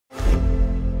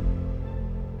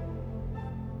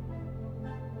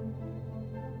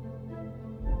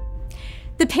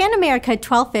The Pan America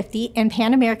 1250 and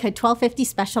Pan America 1250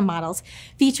 Special models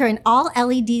feature an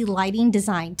all-LED lighting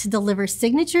design to deliver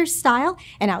signature style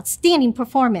and outstanding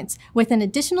performance with an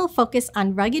additional focus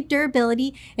on rugged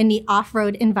durability in the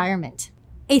off-road environment.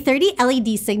 A 30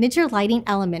 LED signature lighting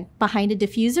element behind a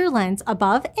diffuser lens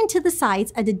above and to the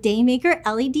sides of the Daymaker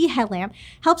LED headlamp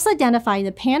helps identify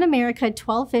the Pan America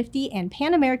 1250 and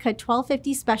Pan America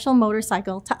 1250 Special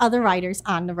motorcycle to other riders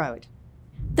on the road.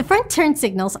 The front turn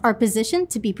signals are positioned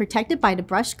to be protected by the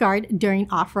brush guard during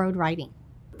off-road riding.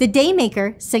 The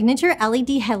Daymaker signature LED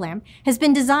headlamp has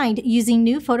been designed using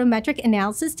new photometric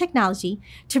analysis technology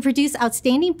to produce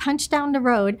outstanding punch down the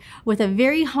road with a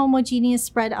very homogeneous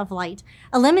spread of light,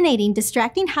 eliminating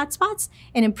distracting hotspots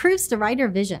and improves the rider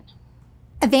vision.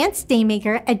 Advanced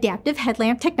Daymaker adaptive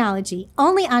headlamp technology,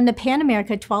 only on the Pan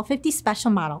America 1250 Special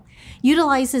model,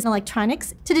 utilizes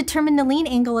electronics to determine the lean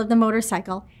angle of the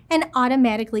motorcycle and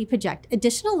automatically project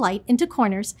additional light into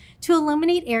corners to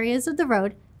illuminate areas of the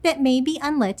road that may be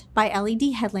unlit by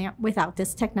LED headlamp without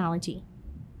this technology.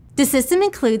 The system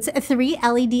includes 3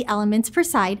 LED elements per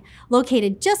side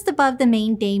located just above the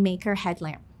main Daymaker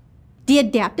headlamp. The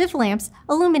adaptive lamps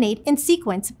illuminate in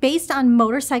sequence based on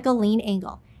motorcycle lean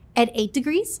angle at 8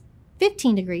 degrees,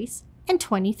 15 degrees, and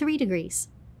 23 degrees.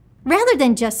 Rather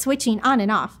than just switching on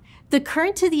and off, the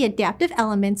current to the adaptive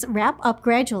elements wrap up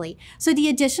gradually, so the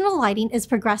additional lighting is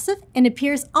progressive and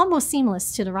appears almost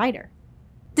seamless to the rider.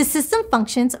 The system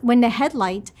functions when the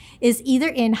headlight is either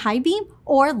in high beam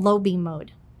or low beam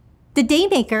mode. The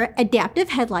Daymaker adaptive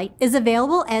headlight is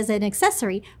available as an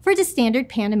accessory for the standard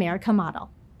Pan America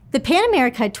model. The Pan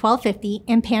America 1250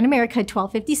 and Pan America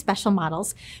 1250 Special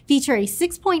models feature a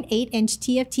 6.8-inch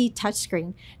TFT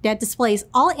touchscreen that displays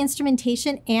all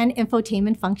instrumentation and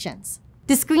infotainment functions.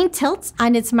 The screen tilts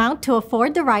on its mount to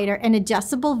afford the rider an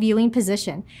adjustable viewing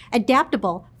position,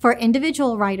 adaptable for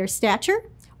individual rider stature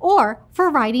or for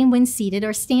riding when seated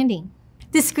or standing.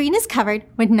 The screen is covered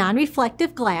with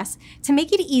non-reflective glass to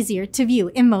make it easier to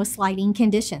view in most lighting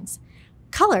conditions.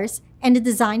 Colors and the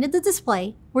design of the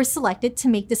display were selected to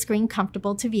make the screen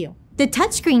comfortable to view. The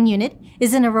touchscreen unit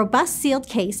is in a robust sealed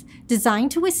case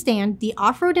designed to withstand the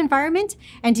off-road environment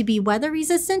and to be weather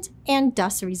resistant and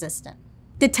dust resistant.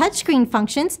 The touchscreen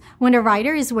functions when a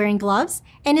rider is wearing gloves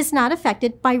and is not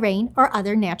affected by rain or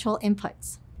other natural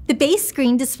inputs. The base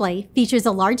screen display features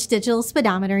a large digital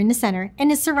speedometer in the center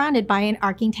and is surrounded by an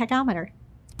arcing tachometer.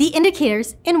 The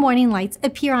indicators and warning lights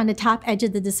appear on the top edge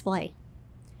of the display.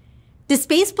 The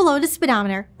space below the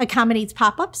speedometer accommodates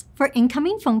pop-ups for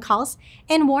incoming phone calls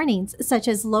and warnings such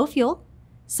as low fuel,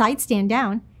 side stand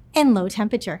down, and low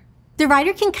temperature. The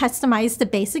rider can customize the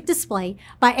basic display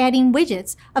by adding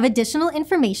widgets of additional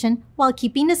information while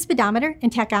keeping the speedometer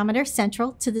and tachometer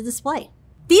central to the display.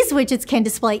 These widgets can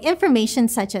display information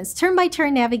such as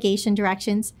turn-by-turn navigation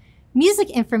directions, music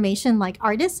information like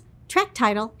artist, track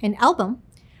title, and album,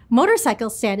 motorcycle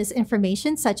status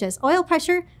information such as oil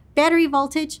pressure, battery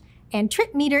voltage, and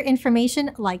trip meter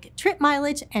information like trip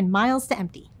mileage and miles to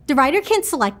empty. The rider can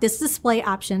select this display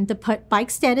option to put bike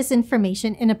status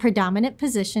information in a predominant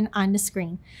position on the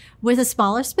screen, with a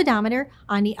smaller speedometer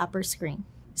on the upper screen.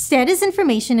 Status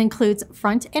information includes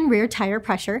front and rear tire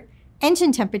pressure,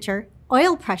 engine temperature,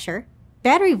 oil pressure,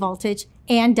 battery voltage,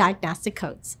 and diagnostic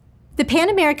codes. The Pan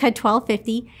America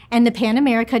 1250 and the Pan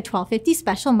America 1250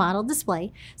 Special model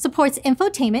display supports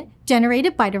infotainment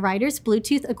generated by the rider's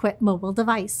Bluetooth-equipped mobile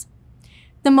device.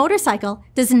 The motorcycle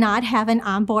does not have an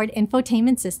onboard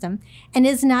infotainment system and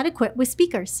is not equipped with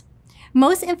speakers.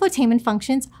 Most infotainment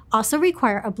functions also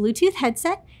require a Bluetooth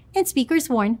headset and speakers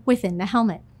worn within the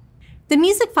helmet. The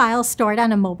music files stored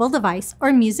on a mobile device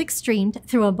or music streamed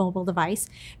through a mobile device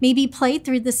may be played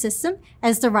through the system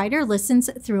as the rider listens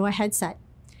through a headset.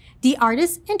 The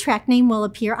artist and track name will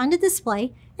appear on the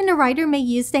display, and the rider may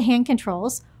use the hand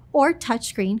controls or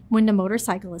touchscreen when the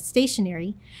motorcycle is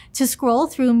stationary to scroll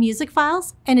through music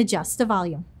files and adjust the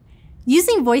volume.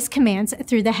 Using voice commands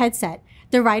through the headset,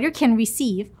 the rider can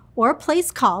receive or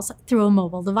place calls through a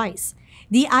mobile device.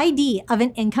 The ID of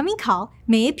an incoming call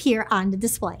may appear on the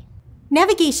display.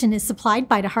 Navigation is supplied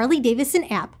by the Harley-Davidson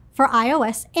app for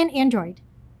iOS and Android,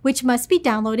 which must be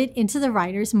downloaded into the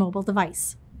rider's mobile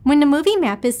device. When the moving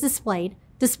map is displayed,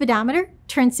 the speedometer,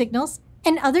 turn signals,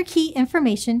 and other key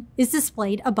information is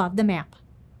displayed above the map.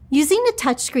 Using the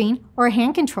touchscreen or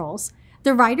hand controls,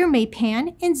 the rider may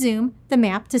pan and zoom the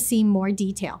map to see more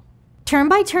detail.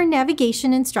 Turn-by-turn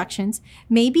navigation instructions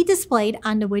may be displayed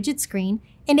on the widget screen,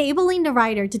 enabling the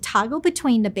rider to toggle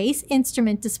between the base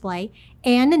instrument display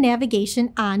and the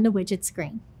navigation on the widget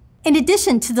screen. In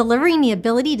addition to delivering the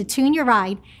ability to tune your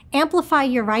ride, amplify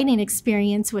your riding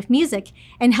experience with music,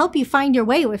 and help you find your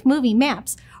way with moving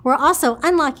maps, we're also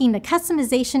unlocking the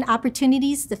customization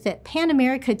opportunities to fit Pan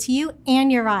America to you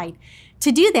and your ride.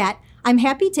 To do that, I'm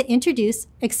happy to introduce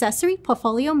Accessory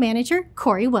Portfolio Manager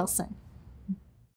Corey Wilson.